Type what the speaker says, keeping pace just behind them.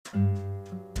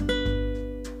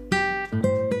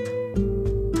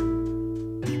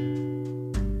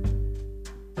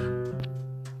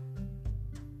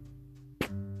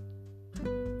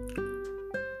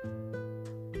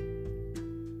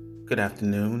Good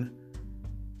afternoon,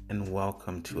 and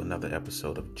welcome to another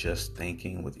episode of Just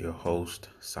Thinking with your host,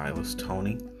 Silas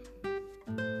Tony.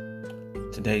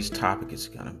 Today's topic is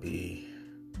going to be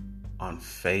on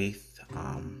faith,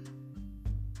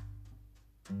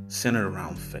 centered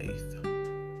around faith.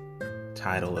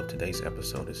 Title of today's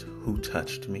episode is Who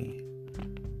Touched Me?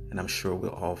 And I'm sure we're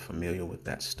all familiar with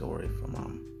that story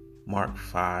from Mark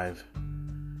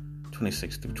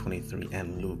 5:26 through 23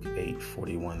 and Luke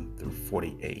 8:41 through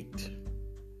 48.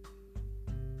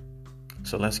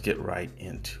 So let's get right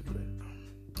into it.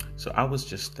 So I was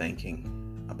just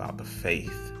thinking about the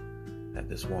faith that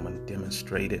this woman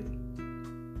demonstrated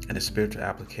and the spiritual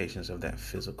applications of that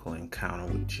physical encounter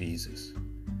with Jesus.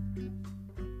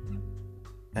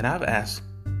 And I've asked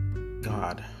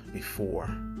God before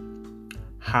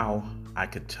how I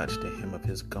could touch the hem of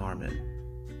his garment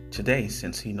today,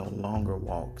 since he no longer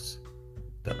walks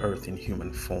the earth in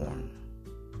human form.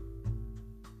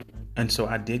 And so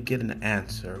I did get an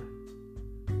answer,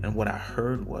 and what I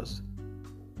heard was,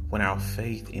 when our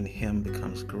faith in him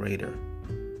becomes greater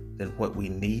than what we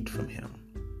need from him,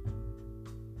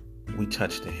 we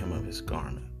touch the hem of his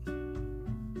garment.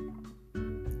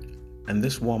 And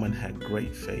this woman had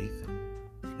great faith,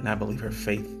 and I believe her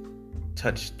faith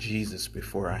touched Jesus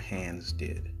before our hands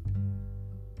did.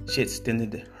 She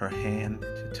extended her hand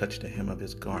to touch the hem of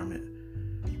his garment.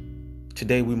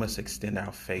 Today we must extend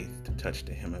our faith to touch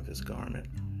the hem of his garment.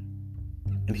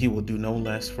 And he will do no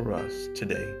less for us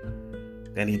today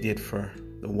than he did for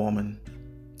the woman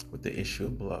with the issue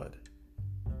of blood.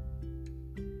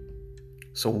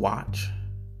 So watch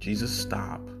Jesus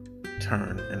stop,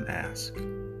 turn, and ask,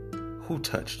 "Who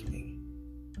touched me?"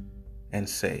 And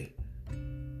say,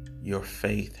 "Your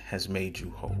faith has made you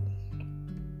whole."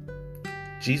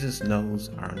 Jesus knows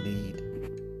our need.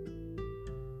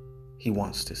 He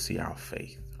wants to see our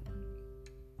faith.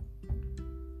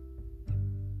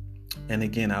 And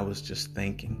again, I was just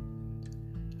thinking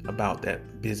about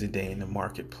that busy day in the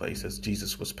marketplace as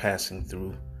Jesus was passing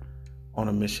through on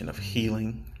a mission of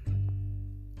healing.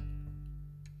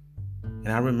 And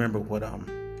I remember what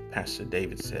Pastor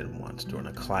David said once during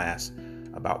a class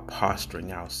about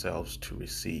posturing ourselves to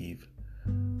receive.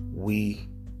 We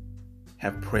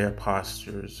have prayer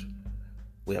postures,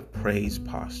 we have praise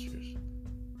postures,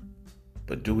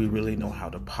 but do we really know how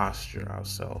to posture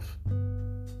ourselves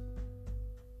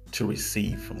to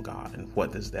receive from God? And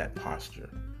what does that posture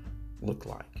look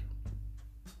like?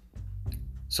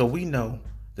 So we know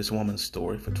this woman's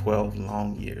story. For 12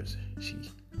 long years, she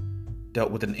dealt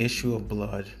with an issue of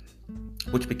blood,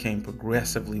 which became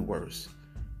progressively worse,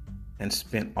 and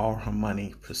spent all her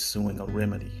money pursuing a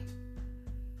remedy.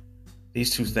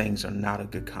 These two things are not a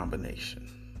good combination.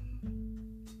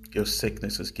 Your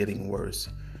sickness is getting worse,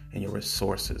 and your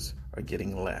resources are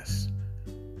getting less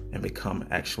and become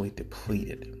actually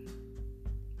depleted.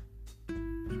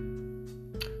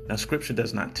 Now, Scripture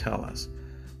does not tell us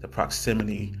the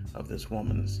proximity of this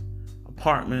woman's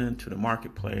apartment to the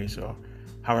marketplace or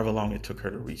however long it took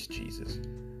her to reach Jesus.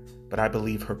 But I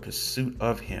believe her pursuit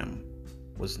of him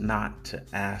was not to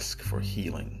ask for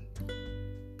healing,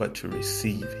 but to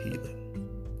receive healing.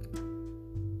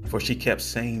 For she kept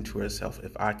saying to herself,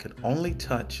 "If I could only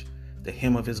touch the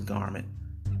hem of his garment,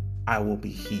 I will be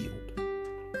healed."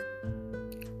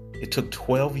 It took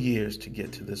 12 years to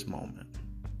get to this moment.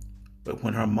 But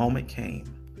when her moment came,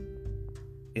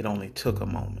 it only took a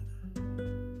moment.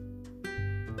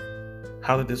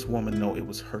 How did this woman know it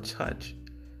was her touch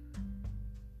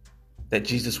that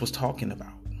Jesus was talking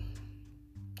about?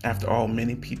 After all,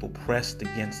 many people pressed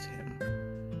against him.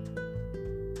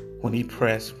 When we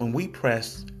press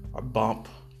or bump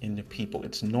into people,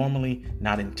 it's normally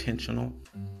not intentional.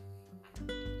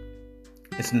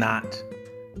 It's not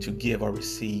to give or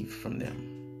receive from them.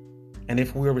 And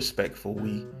if we're respectful,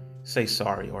 we say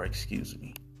sorry or excuse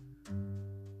me.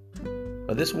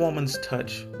 But this woman's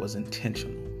touch was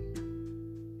intentional.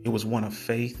 It was one of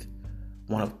faith,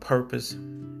 one of purpose,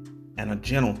 and a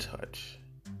gentle touch,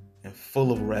 and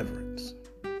full of reverence.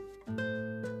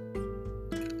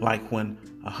 Like when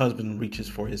a husband reaches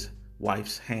for his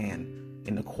wife's hand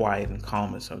in the quiet and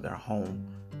calmness of their home,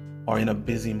 or in a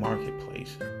busy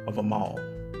marketplace of a mall.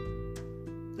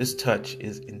 This touch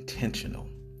is intentional.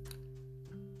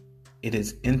 It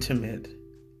is intimate,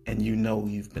 and you know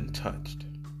you've been touched.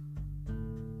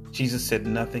 Jesus said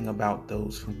nothing about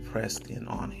those who pressed in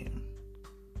on him.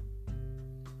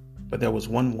 But there was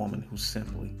one woman who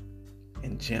simply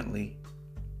and gently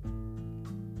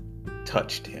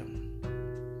touched him.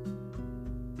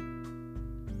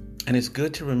 And it's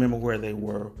good to remember where they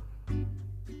were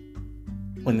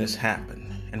when this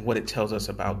happened and what it tells us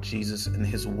about Jesus and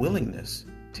his willingness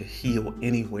to heal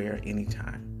anywhere,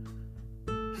 anytime.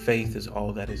 Faith is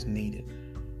all that is needed.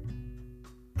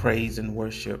 Praise and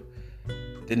worship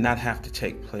did not have to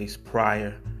take place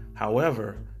prior.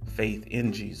 However, faith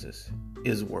in Jesus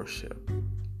is worship.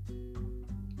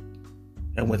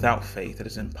 And without faith, it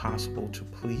is impossible to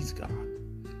please God,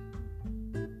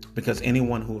 because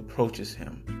anyone who approaches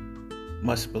him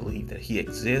must believe that he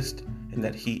exists and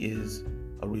that he is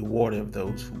a rewarder of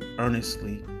those who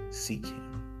earnestly seek him.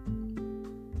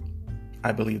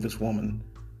 I believe this woman's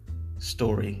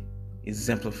story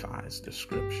exemplifies the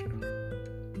scripture.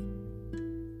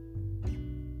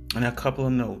 And a couple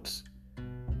of notes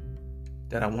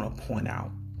that I want to point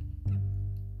out.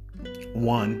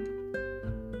 One,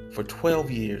 for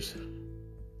 12 years,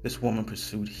 this woman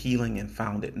pursued healing and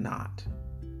found it not.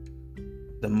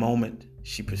 The moment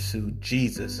she pursued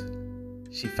Jesus,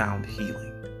 she found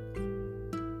healing.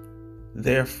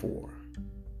 Therefore,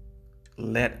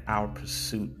 let our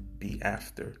pursuit be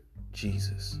after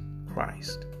Jesus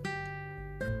Christ.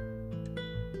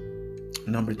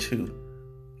 Number two,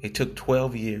 it took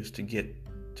 12 years to get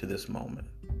to this moment.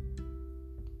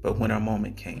 But when our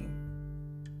moment came,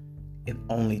 it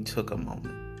only took a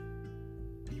moment.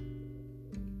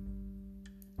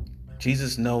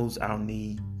 Jesus knows our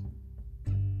need.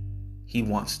 He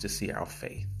wants to see our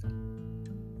faith.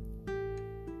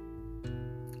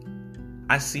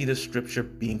 I see the scripture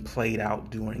being played out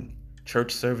during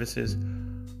church services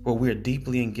where we are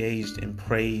deeply engaged in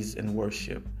praise and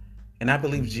worship. And I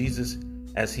believe Jesus,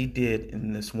 as he did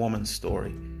in this woman's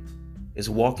story, is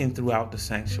walking throughout the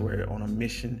sanctuary on a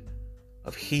mission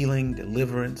of healing,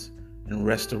 deliverance, and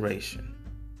restoration.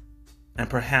 And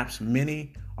perhaps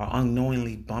many are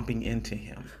unknowingly bumping into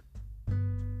him.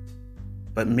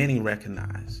 But many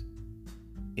recognize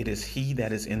it is he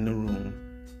that is in the room,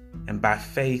 and by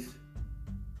faith,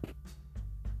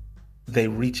 they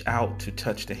reach out to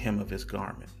touch the hem of his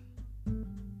garment.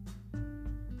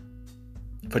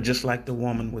 For just like the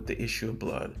woman with the issue of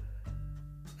blood,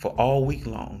 for all week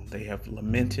long they have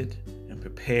lamented and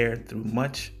prepared through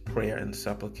much prayer and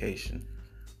supplication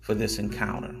for this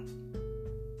encounter,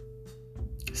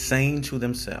 saying to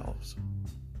themselves,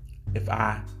 if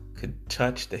I could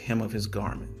touch the hem of his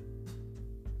garment,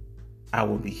 I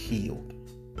will be healed,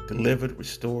 delivered,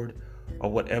 restored,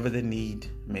 or whatever the need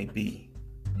may be.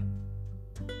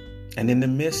 And in the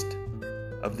midst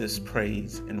of this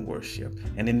praise and worship,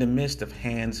 and in the midst of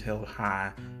hands held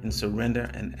high in surrender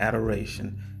and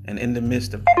adoration, and in the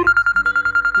midst of stillness,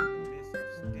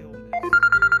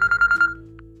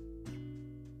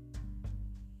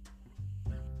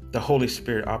 the Holy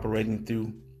Spirit operating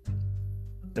through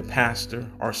the pastor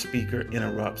or speaker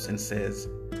interrupts and says,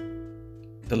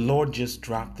 the Lord just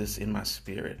dropped this in my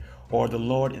spirit, or the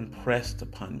Lord impressed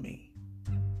upon me.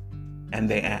 And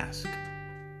they ask,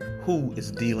 who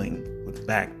is dealing with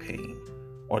back pain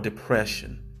or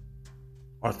depression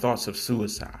or thoughts of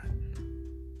suicide?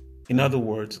 In other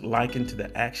words, likened to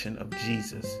the action of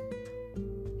Jesus,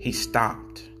 he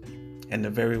stopped, and the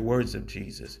very words of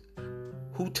Jesus,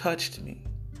 who touched me?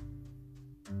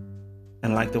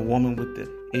 And like the woman with the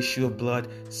issue of blood,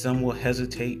 some will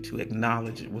hesitate to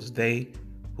acknowledge it was they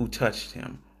who touched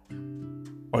him,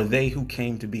 or they who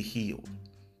came to be healed.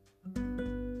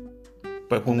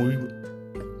 But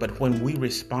when we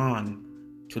respond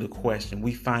to the question,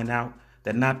 we find out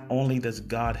that not only does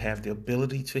God have the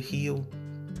ability to heal,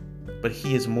 but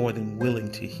he is more than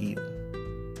willing to heal.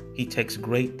 He takes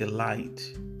great delight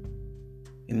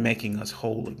in making us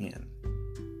whole again.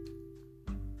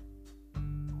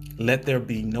 Let there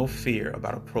be no fear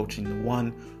about approaching the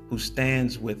one who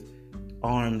stands with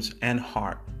arms and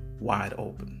heart wide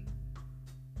open.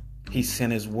 He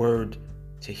sent his word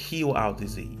to heal our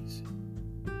disease.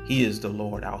 He is the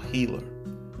Lord, our healer.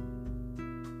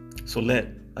 So let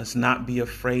us not be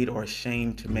afraid or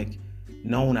ashamed to make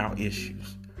known our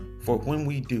issues. For when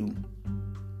we do,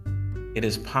 it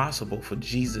is possible for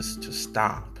Jesus to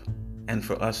stop and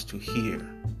for us to hear,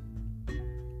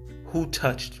 who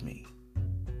touched me?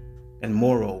 And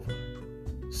moreover,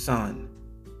 son,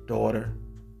 daughter,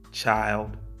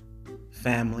 child,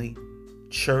 family,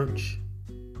 church,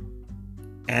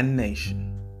 and nation,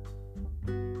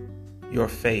 your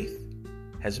faith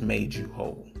has made you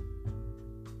whole.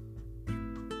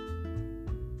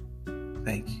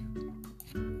 Thank you.